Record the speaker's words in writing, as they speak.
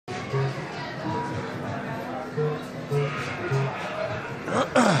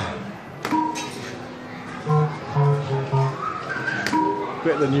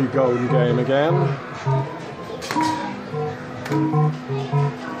Bit of the new golden game again.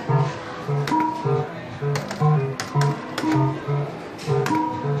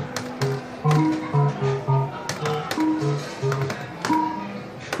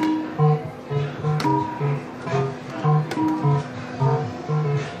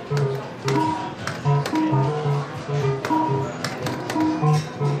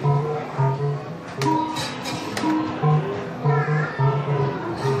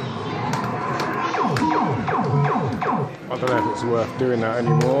 I don't know if it's worth doing that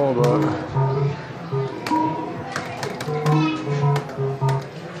anymore, but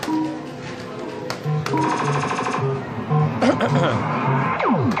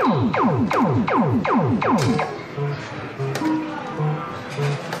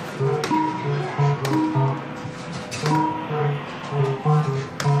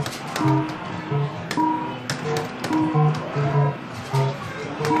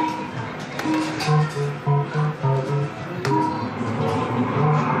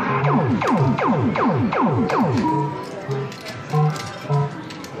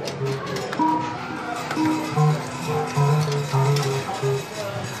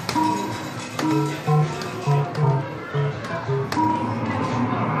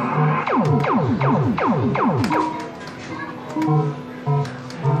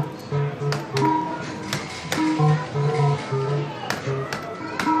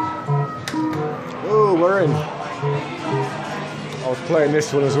oh, we're in. I was playing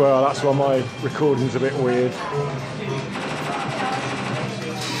this one as well, that's why my recording's a bit weird.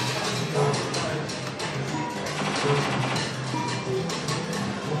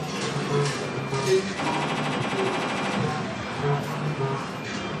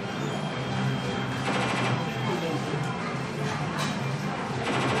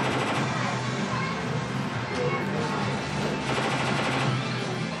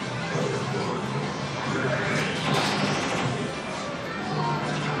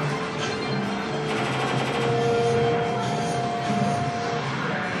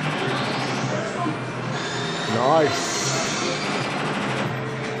 Nice.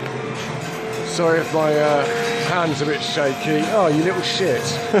 Sorry if my hand's a bit shaky. Oh, you little shit.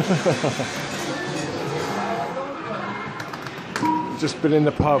 Just been in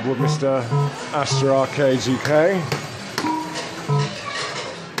the pub with Mr. Astor Arcades UK.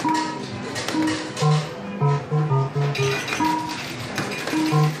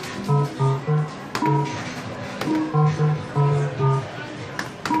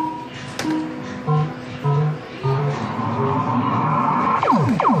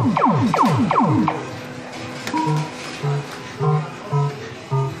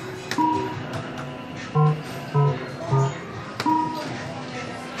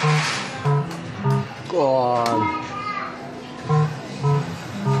 Go on.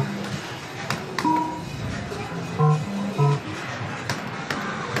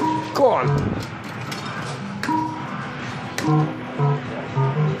 Go on.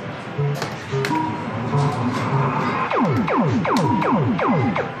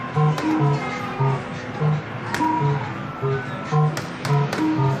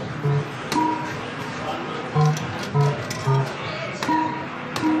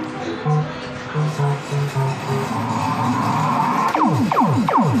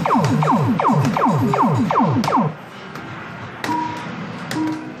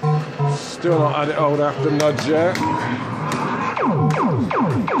 Still not had it hold after nudge yet.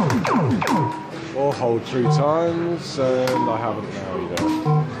 Or hold 3 times, and I haven't now either.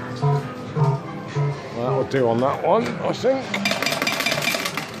 Well, that'll do on that one, I think.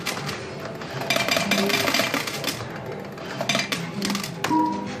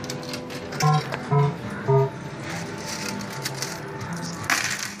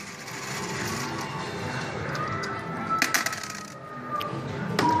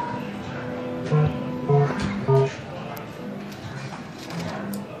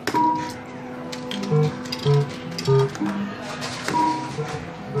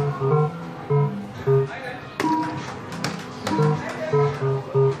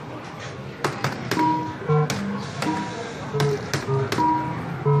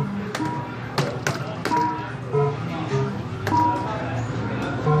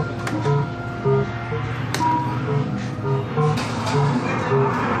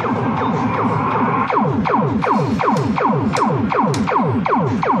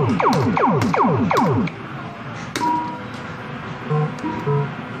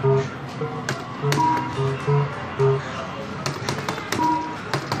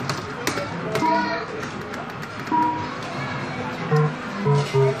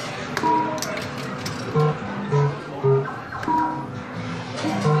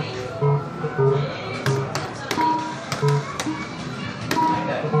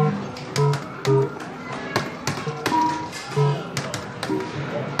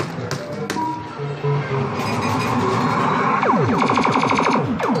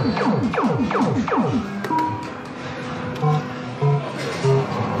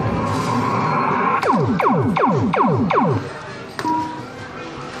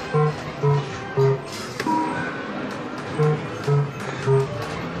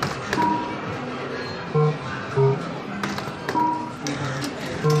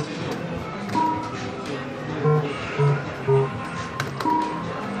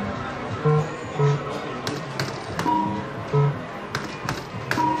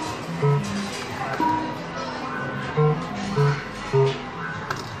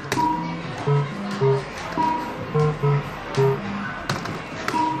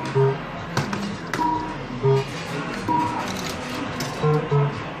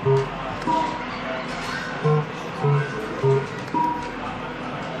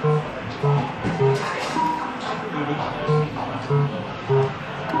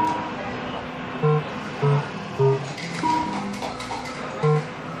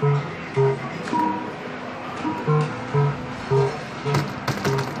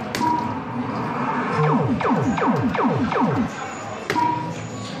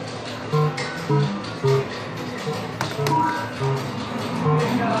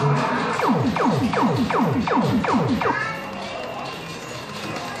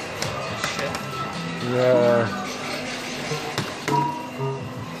 Yeah.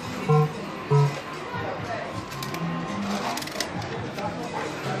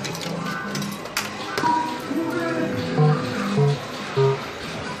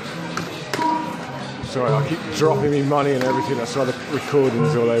 Sorry, I keep dropping me money and everything. That's why the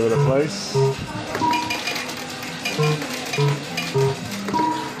recording's all over the place.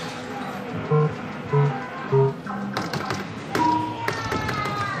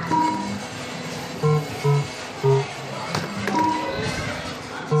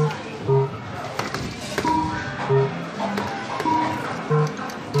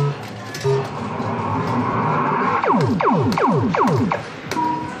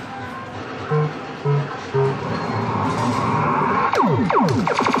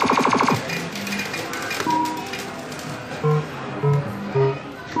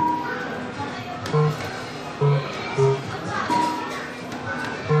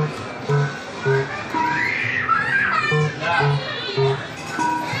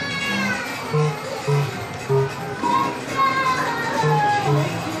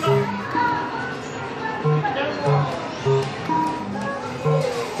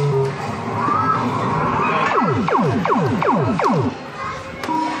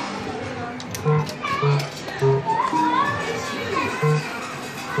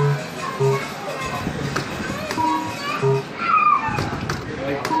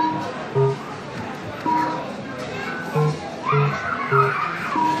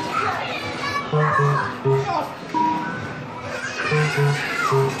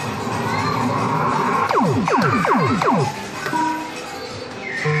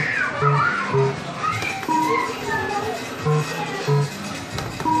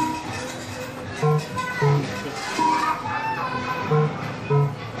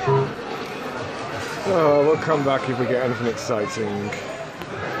 Oh, we'll come back if we get anything exciting.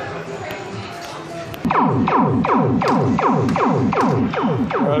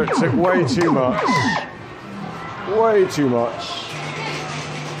 Well, it took way too much. Way too much.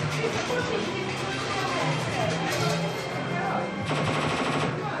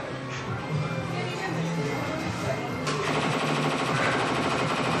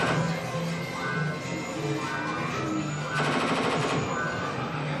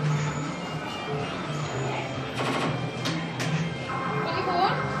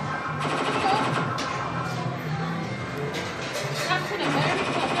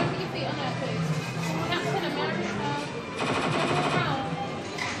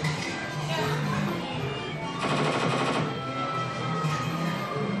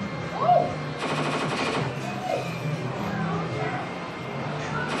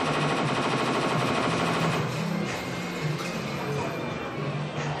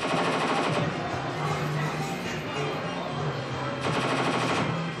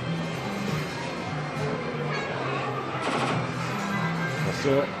 That's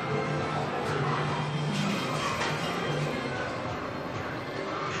it.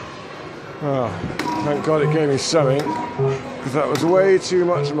 Oh, thank God it gave me something, because that was way too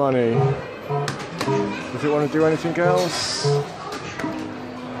much money. Does it want to do anything else?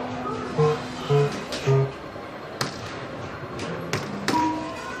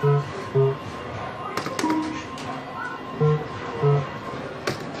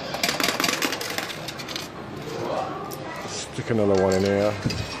 Stick another one in here.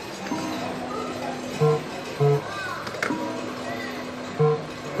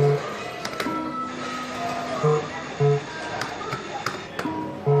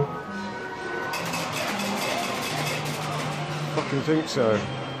 Fucking think so.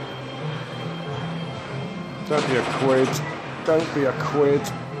 Don't be a quid. Don't be a quid.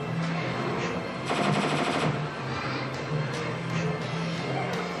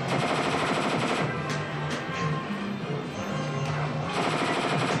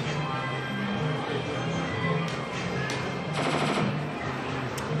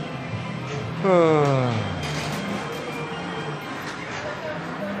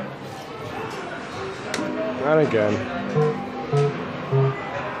 And again.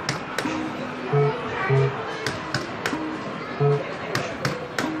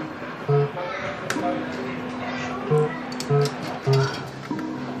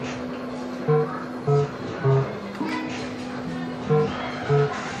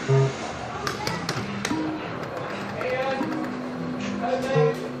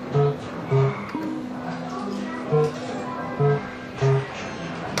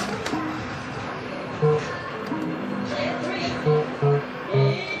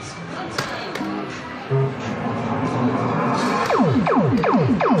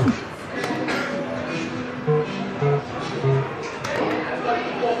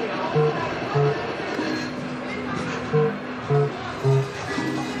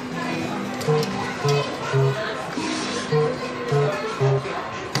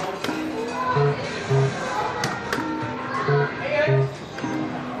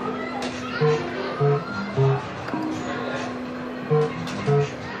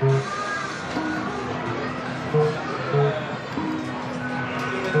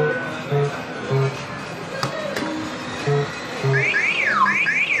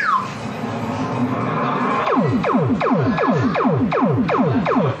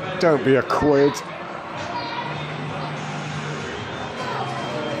 Don't be a quid.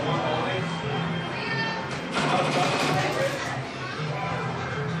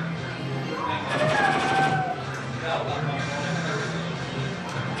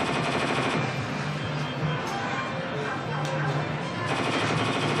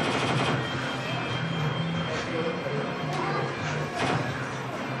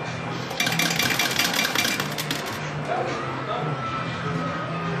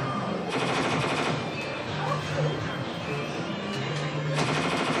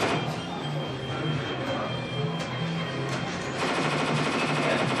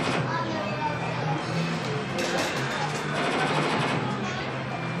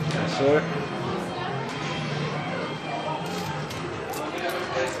 That's it.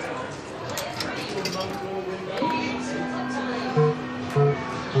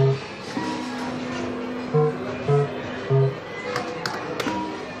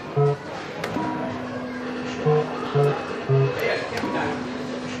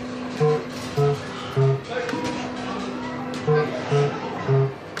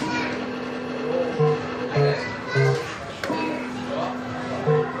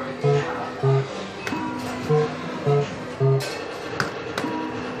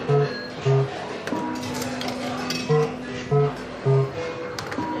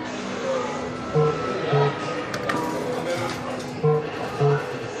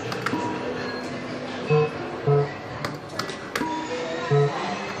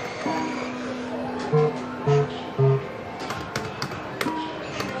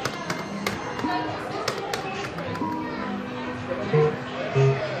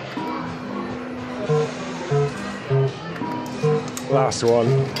 Last one.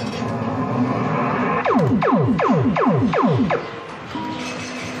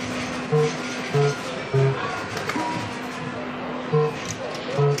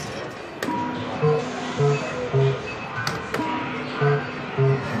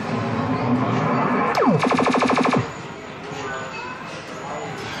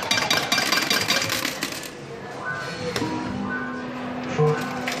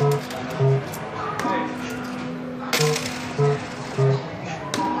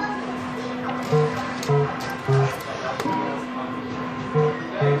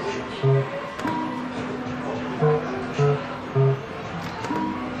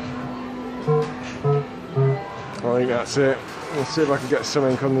 I think that's it. Let's see if I can get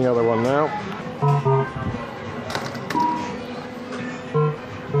something on the other one now.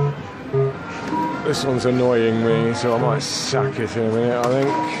 This one's annoying me, so I might sack it in a minute, I think.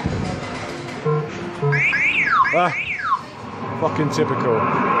 Ah! Fucking typical.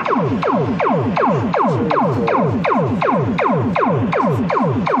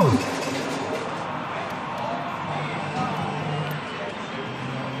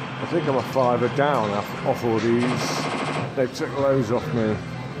 I think I'm a fiver down off all these. They took loads off me.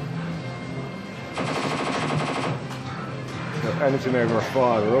 So anything over a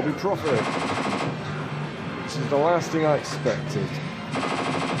fiver, I'll be profit. This is the last thing I expected.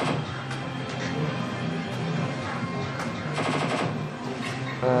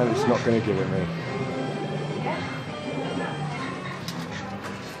 And it's not going to give it me.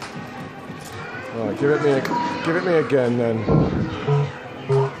 Right, give it me again then.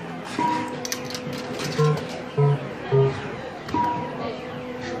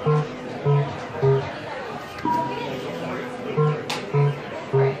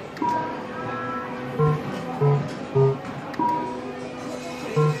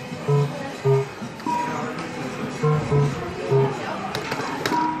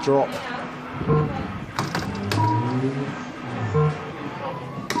 Drop.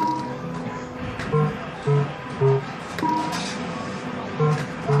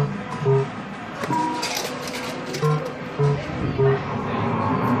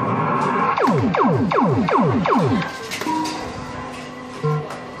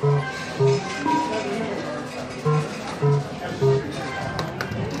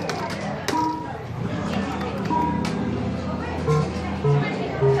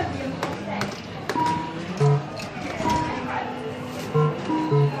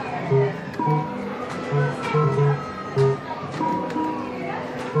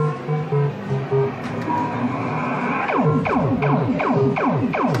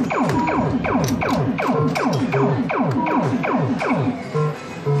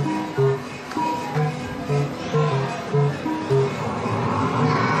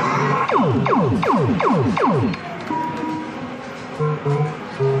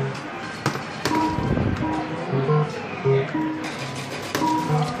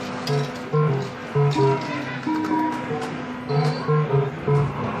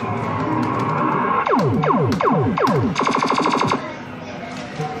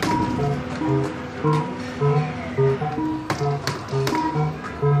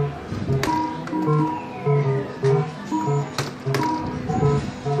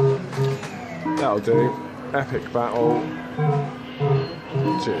 that'll do. Epic battle.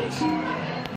 Cheers.